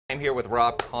I'm here with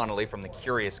Rob Connolly from the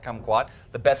Curious Kumquat,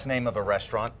 the best name of a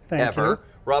restaurant ever. You.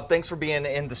 Rob, thanks for being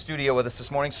in the studio with us this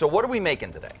morning. So what are we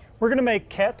making today? We're going to make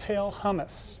cattail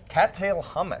hummus. Cattail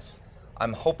hummus.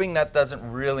 I'm hoping that doesn't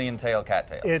really entail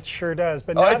cattails. It sure does,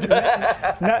 but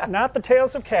not the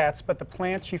tails of cats, but the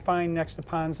plants you find next to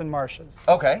ponds and marshes.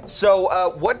 Okay,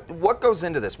 so what goes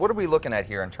into this? What are we looking at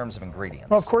here in terms of ingredients?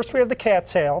 Well, of course we have the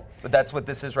cattail. But that's what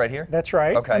this is right here? That's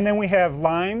right. Okay. And then we have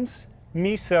limes,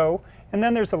 miso, and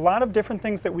then there's a lot of different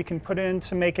things that we can put in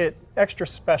to make it extra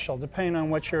special, depending on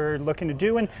what you're looking to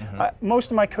do. And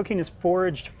most of my cooking is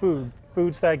foraged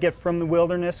foods that I get from the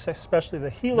wilderness, especially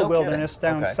the Gila wilderness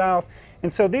down south.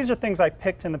 And so these are things I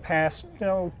picked in the past,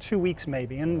 2 weeks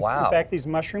maybe. And in fact, these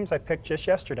mushrooms I picked just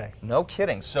yesterday. No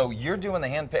kidding. So you're doing the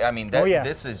hand pick. I mean,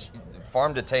 this is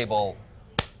farm to table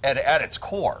at its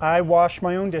core. I wash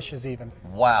my own dishes even.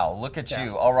 Wow, look at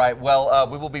you. All right, well,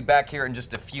 we will be back here in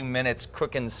just a few minutes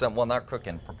cooking some, well, not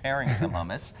cooking, preparing some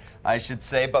hummus, I should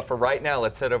say. But for right now,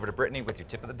 let's head over to Brittany with your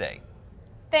tip of the day.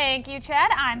 Thank you, Chad.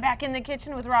 I'm back in the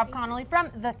kitchen with Rob Connolly from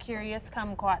the Curious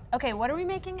Kumquat. Okay, what are we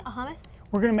making? A hummus?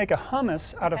 We're going to make a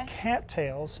hummus out of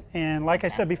cattails, and like I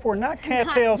said before, not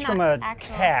cattails from a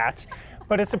cat,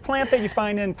 but it's a plant that you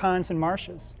find in ponds and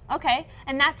marshes. Okay,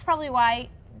 and that's probably why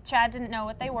Chad didn't know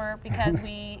what they were, because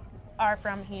we are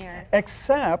from here.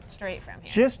 Except, straight from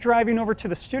here. Just driving over to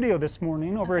the studio this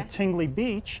morning, over at Tingley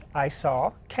Beach, I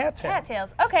saw cattails.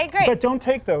 Cattails, okay, great. But don't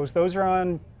take those. Those are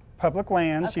on public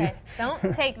lands. Okay,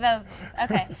 don't take those.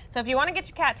 Okay, so if you want to get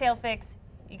your cattail fix,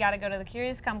 you got to go to the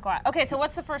Curious Kumquat. Okay, so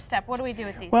what's the first step? What do we do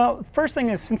with these? Well, first thing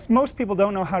is, since most people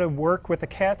don't know how to work with a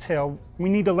cattail, we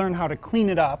need to learn how to clean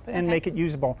it up and make it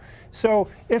usable. So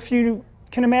if you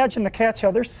can imagine the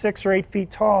cattail, they're 6 or 8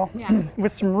 feet tall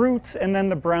with some roots and then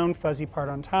the brown fuzzy part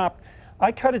on top.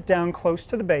 I cut it down close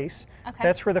to the base.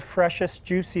 That's where the freshest,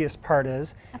 juiciest part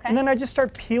is. And then I just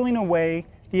start peeling away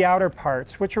the outer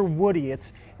parts, which are woody.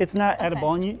 It's not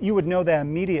edible, and you would know that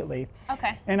immediately.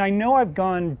 And I know I've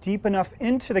gone deep enough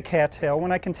into the cattail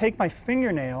when I can take my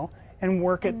fingernail and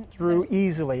work it through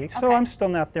easily. So I'm still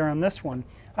not there on this one.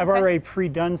 I've already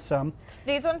pre-done some.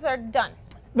 These ones are done?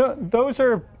 Those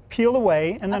are peeled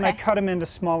away, and then I cut them into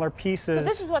smaller pieces. So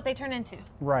this is what they turn into?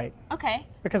 Right. Okay.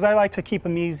 Because I like to keep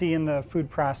them easy in the food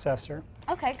processor.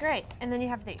 Okay, great. And then you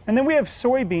have these. And then we have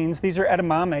soybeans. These are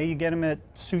edamame. You get them at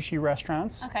sushi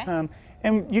restaurants.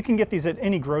 And you can get these at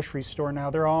any grocery store now.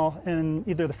 They're all in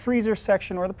either the freezer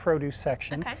section or the produce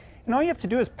section. And all you have to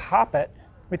do is pop it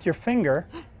with your finger,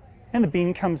 and the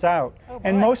bean comes out.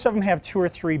 And most of them have 2 or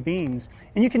 3 beans.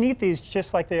 And you can eat these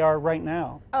just like they are right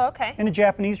now. In a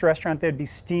Japanese restaurant, they'd be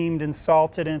steamed and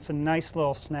salted, and it's a nice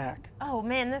little snack. Oh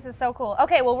man, this is so cool.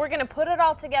 Okay, well, we're going to put it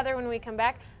all together when we come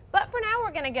back. But for now,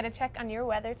 we're going to get a check on your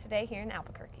weather today here in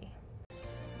Albuquerque.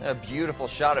 A beautiful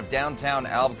shot of downtown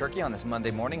Albuquerque on this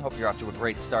Monday morning. Hope you're off to a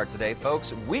great start today,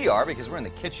 folks. We are, because we're in the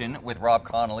kitchen with Rob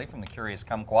Connolly from the Curious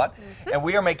Kumquat, and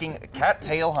we are making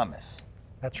cattail hummus.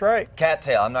 That's right.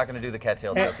 Cattail. I'm not going to do the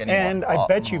cattail joke anymore. And I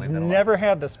bet you've never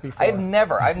had this before. I've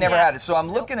never had it. So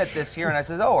I'm looking at this here, and I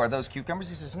said, oh, are those cucumbers?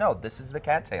 He says, no, this is the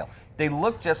cattail. They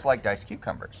look just like diced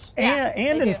cucumbers.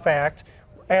 And in fact,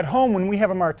 at home, when we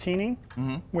have a martini,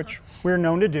 which we're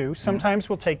known to do, sometimes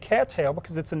we'll take cattail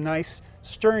because it's a nice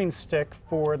stirring stick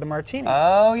for the martini.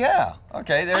 Oh, yeah.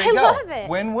 Okay, there you go. I love it.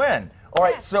 Win-win. All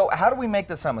right, so how do we make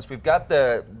this hummus? We've got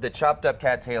the chopped up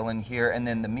cattail in here, and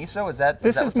then the miso, is that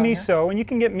This is miso, and you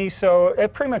can get miso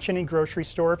at pretty much any grocery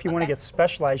store. If you want to get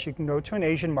specialized, you can go to an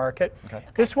Asian market.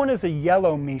 This one is a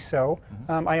yellow miso.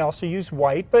 I also use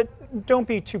white, but don't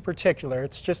be too particular.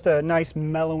 It's just a nice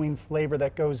mellowing flavor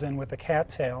that goes in with the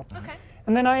cattail.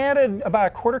 And then I added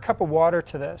about a 1/4 cup of water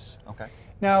to this.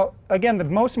 Now, again, the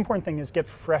most important thing is get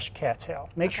fresh cattail.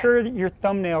 Make sure that your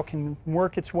thumbnail can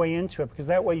work its way into it, because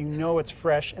that way you know it's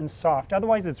fresh and soft.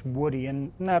 Otherwise, it's woody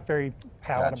and not very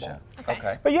palatable.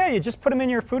 But yeah, you just put them in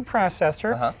your food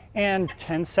processor, and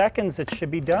 10 seconds, it should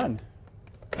be done.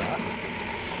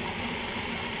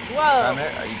 Whoa.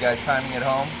 Are you guys timing at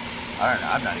home? I don't know.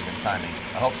 I'm not even timing.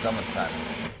 I hope someone's timing.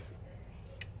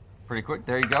 Pretty quick.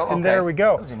 There you go. And there we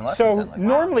go. So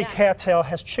normally cattail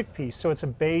has chickpeas, so it's a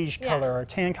beige color or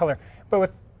tan color. But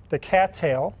with the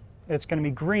cattail, it's going to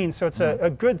be green, so it's a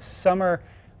good summer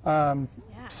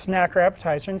snack or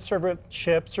appetizer, and serve it with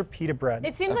chips or pita bread.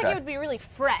 It seems like it would be really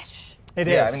fresh. It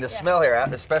is. Yeah, I mean the smell here,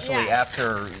 especially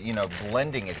after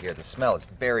blending it here, the smell is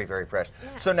very, very fresh.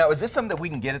 So now, is this something that we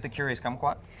can get at the Curious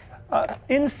Kumquat?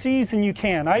 In season, you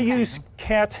can. I use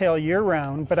cattail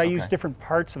year-round, but I use different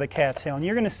parts of the cattail, and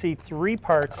you're going to see 3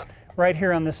 parts right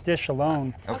here on this dish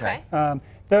alone.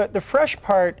 The fresh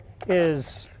part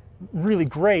is really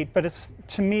great, but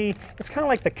to me, it's kind of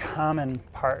like the common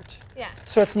part. Yeah.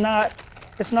 So it's not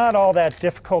all that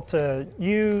difficult to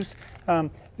use.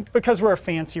 Because we're a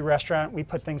fancy restaurant, we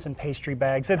put things in pastry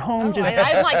bags. At home,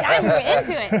 I'm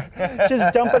into it.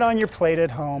 just dump it on your plate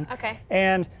at home. Okay.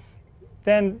 And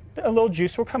then a little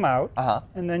juice will come out. Uh-huh.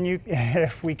 And then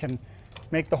if we can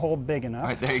make the hole big enough. All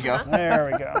right, there you go. There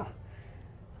we go.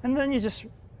 And then you just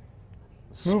move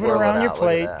it Swirl around out, your look at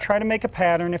plate. that. Try to make a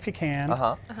pattern if you can.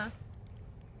 Uh-huh.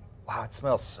 Wow, it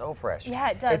smells so fresh. Yeah,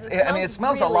 it does. I mean, it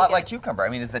smells really a lot good. like cucumber. I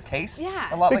mean, is the taste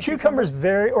Yeah. a lot The like cucumber's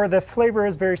the flavor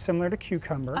is very similar to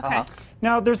cucumber. Okay. Uh-huh.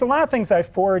 Now, there's a lot of things I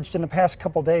foraged in the past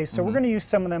couple days, so we're going to use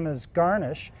some of them as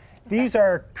garnish. These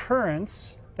are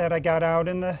currants that I got out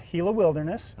in the Gila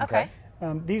wilderness. Okay.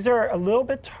 These are a little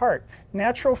bit tart.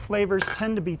 Natural flavors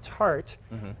tend to be tart,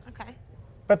 Okay.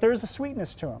 but there's a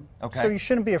sweetness to them. Okay. So you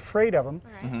shouldn't be afraid of them.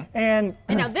 Right. And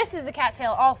And now this is a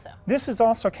cattail also. this is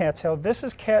also cattail. This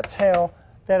is cattail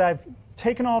that I've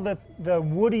taken all the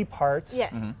woody parts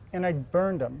Yes. and I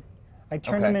burned them. I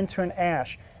turned them into an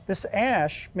ash. This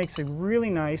ash makes a really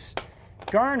nice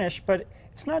garnish, but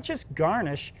it's not just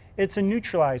garnish, it's a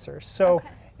neutralizer. So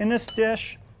in this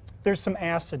dish, there's some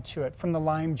acid to it from the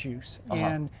lime juice.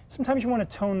 And sometimes you want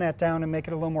to tone that down and make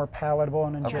it a little more palatable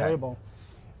and enjoyable.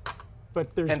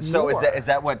 But there's And so more. is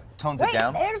that what tones it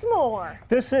down? There's more.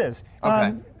 This is.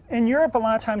 Okay. In Europe, a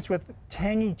lot of times with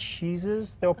tangy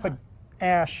cheeses, they'll put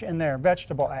ash in there,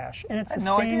 vegetable ash. And it's I the had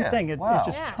no same idea. thing. It Wow.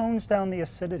 just Yeah. tones down the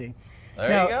acidity. There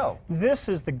Now, you go. this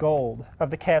is the gold of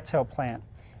the cattail plant.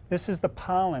 This is the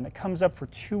pollen. It comes up for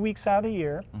 2 weeks out of the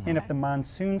year, and if the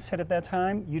monsoons hit at that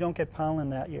time, you don't get pollen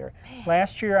that year.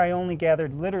 Last year, I only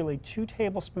gathered literally 2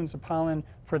 tablespoons of pollen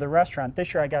for the restaurant.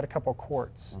 This year, I got a couple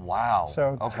quarts. Wow.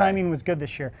 So okay. timing was good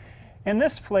this year. And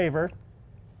this flavor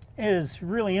is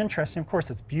really interesting. Of course,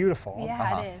 it's beautiful.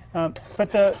 Yeah, it is.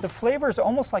 But the flavor is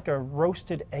almost like a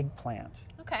roasted eggplant.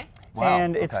 Okay. Wow,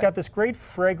 And it's okay. got this great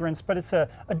fragrance, but it's a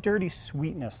dirty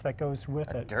sweetness that goes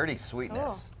with it. Dirty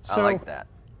sweetness. I So- like that.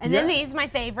 And then these, my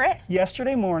favorite.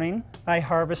 Yesterday morning, I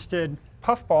harvested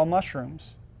puffball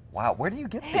mushrooms Wow, where do you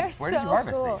get They're these? Where did you so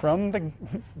harvest cool. these? from the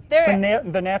They're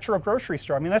the natural grocery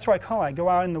store. I mean, that's what I call it. I go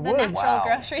out in the the woods. natural Wow.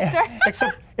 grocery store.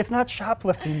 Except it's not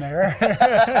shoplifting there.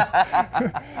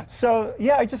 So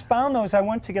yeah, I just found those. I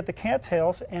went to get the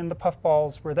cattails, and the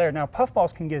puffballs were there. Now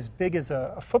puffballs can get as big as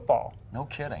a football, No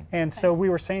kidding. and so we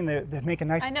were saying they'd make a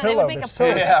nice I know, they pillow. would make They're a so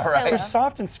perfect Yeah, right. they're pillow.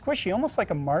 soft and squishy, almost like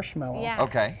a marshmallow. Yeah.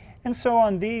 Okay. And so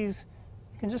on these,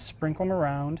 you can just sprinkle them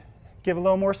around, give a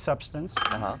little more substance,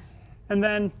 Uh-huh. and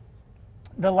then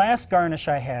the last garnish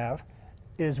I have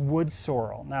is wood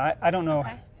sorrel. Now I don't know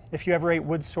Okay. if you ever ate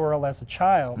wood sorrel as a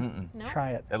child. No?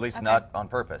 Try it. At least Okay. not on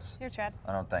purpose. Here, Chad.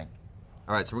 I don't think.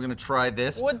 All right, so we're going to try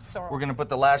this. Wood sorrel. We're going to put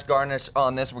the last garnish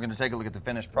on this. We're going to take a look at the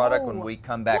finished product when Whoa. we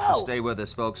come back. Whoa. So stay with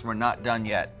us, folks. We're not done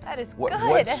yet. That is What,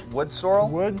 good. wood sorrel?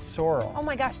 Wood sorrel. Oh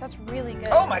my gosh, that's really good.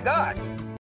 Oh my God!